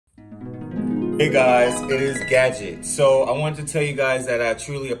Hey guys, it is Gadgett. So I wanted to tell you guys that I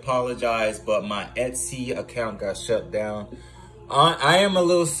truly apologize, but my Etsy account got shut down. I am a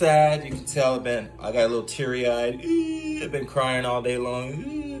little sad. You can tell I got a little teary-eyed. I've been crying all day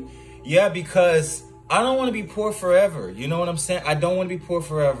long. Yeah, because I don't want to be poor forever. You know what I'm saying? I don't want to be poor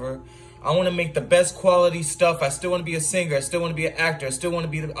forever. I want to make the best quality stuff. I still want to be a singer. I still want to be an actor. I still want to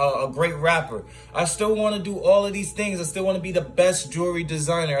be a great rapper. I still want to do all of these things. I still want to be the best jewelry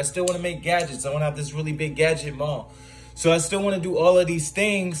designer. I still want to make gadgets. I want to have this really big gadget mall. So I still want to do all of these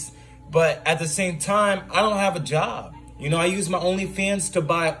things. But at the same time, I don't have a job. You know, I use my OnlyFans to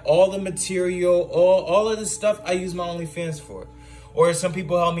buy all the material, all of this stuff I use my OnlyFans for. Or some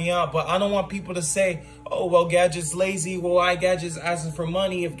people help me out, but I don't want people to say, oh, well, Gadget's lazy. Well, why Gadget's asking for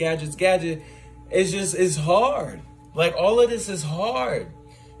money if Gadget's Gadget? It's hard. Like, all of this is hard,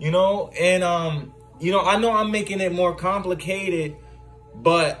 you know? And, you know, I know I'm making it more complicated,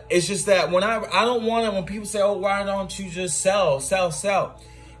 but it's just that I don't want it when people say, oh, why don't you just sell?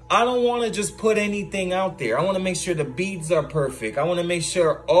 I don't want to just put anything out there. I want to make sure the beads are perfect. I want to make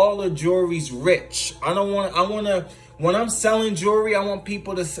sure all the jewelry's rich. When I'm selling jewelry, I want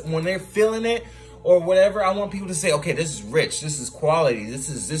people to, when they're feeling it or whatever, I want people to say, okay, this is rich. This is quality. This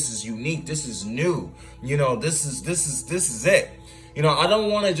is unique. This is new. You know, this is it. You know, I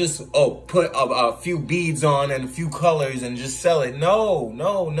don't want to just, put a few beads on and a few colors and just sell it.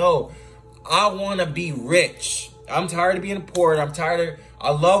 No. I want to be rich. I'm tired of being poor. I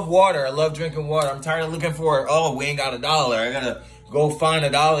love water. I love drinking water. I'm tired of looking for, we ain't got $1. I got to go find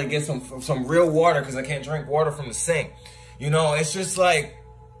 $1 and get some real water because I can't drink water from the sink. You know, it's just like,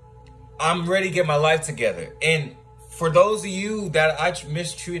 I'm ready to get my life together. And for those of you that I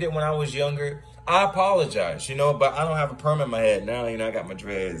mistreated when I was younger, I apologize, you know, but I don't have a perm in my head now. You know, I got my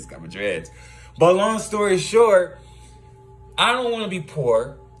dreads. But long story short, I don't want to be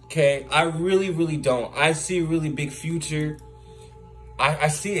poor, okay? I really don't. I see a really big future. I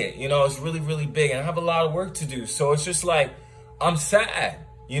see it, you know, it's really big. And I have a lot of work to do. So it's just like, I'm sad,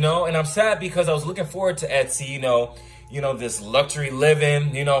 you know, and I'm sad because I was looking forward to Etsy, you know, this luxury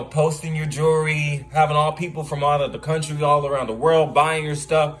living, you know, posting your jewelry, having all people from all of the country, all around the world buying your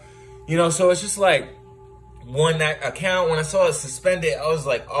stuff, you know. So it's just like, when that account, when I saw it suspended, I was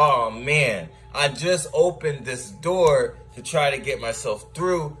like, oh man, I just opened this door to try to get myself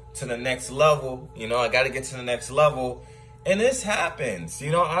through to the next level. You know, I got to get to the next level. And this happens,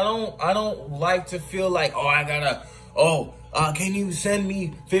 you know. I don't like to feel like, can you send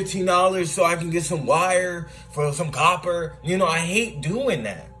me $15 so I can get some wire for some copper? You know, I hate doing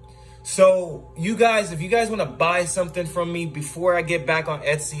that. So you guys, if you guys want to buy something from me before I get back on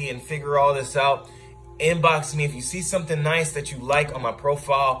Etsy and figure all this out, inbox me. If you see something nice that you like on my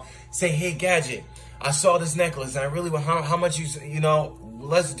profile, say, hey, Gadget, I saw this necklace and I really want, how much you know,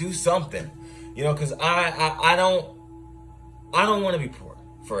 let's do something. You know, because I don't want to be poor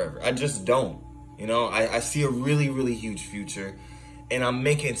forever. I just don't. You know, I see a really huge future, and I'm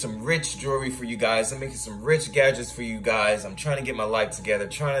making some rich jewelry for you guys. I'm making some rich gadgets for you guys. I'm trying to get my life together,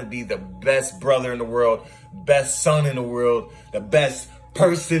 trying to be the best brother in the world, best son in the world, the best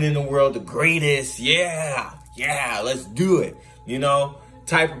person in the world, the greatest. Yeah, let's do it. You know,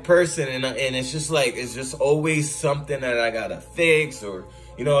 type of person. And it's just like, it's just always something that I got to fix, or,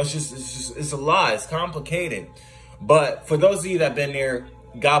 you know, it's a lot. It's complicated. But for those of you that have been there,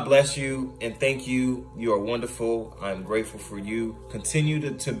 God bless you and thank you. You are wonderful. I'm grateful for you.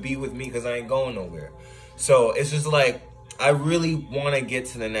 Continue to be with me because I ain't going nowhere. So it's just like, I really want to get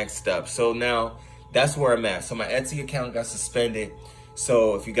to the next step. So now that's where I'm at. So my Etsy account got suspended.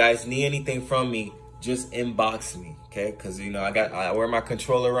 So if you guys need anything from me, just inbox me, okay? Because, you know, I wear my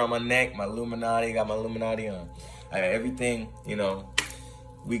controller around my neck, my Illuminati, got my Illuminati on. I got everything, you know,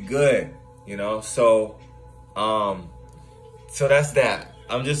 we good, you know? So that's that.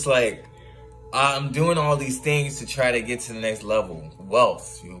 I'm just like, I'm doing all these things to try to get to the next level.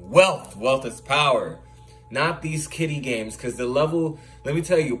 Wealth is power. Not these kiddie games, because the level, let me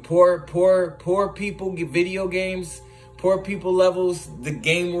tell you, poor people get video games, poor people levels, the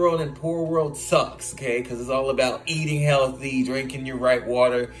game world and poor world sucks, okay? Because it's all about eating healthy, drinking your right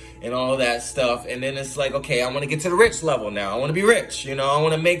water, and all that stuff. And then it's like, okay, I want to get to the rich level now. I want to be rich, you know? I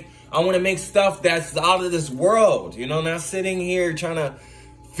want to make stuff that's out of this world, you know? Not sitting here trying to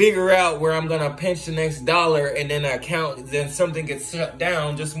figure out where I'm going to pinch the next dollar, and then something gets shut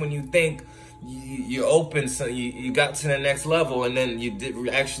down just when you think you open, so you got to the next level, and then you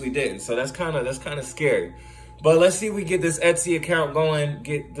actually didn't. So that's kind of scary. But let's see if we get this Etsy account going,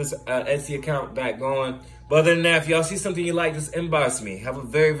 get this Etsy account back going. But other than that, if y'all see something you like, just inbox me. Have a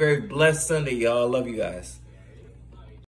very blessed Sunday, y'all. Love you guys.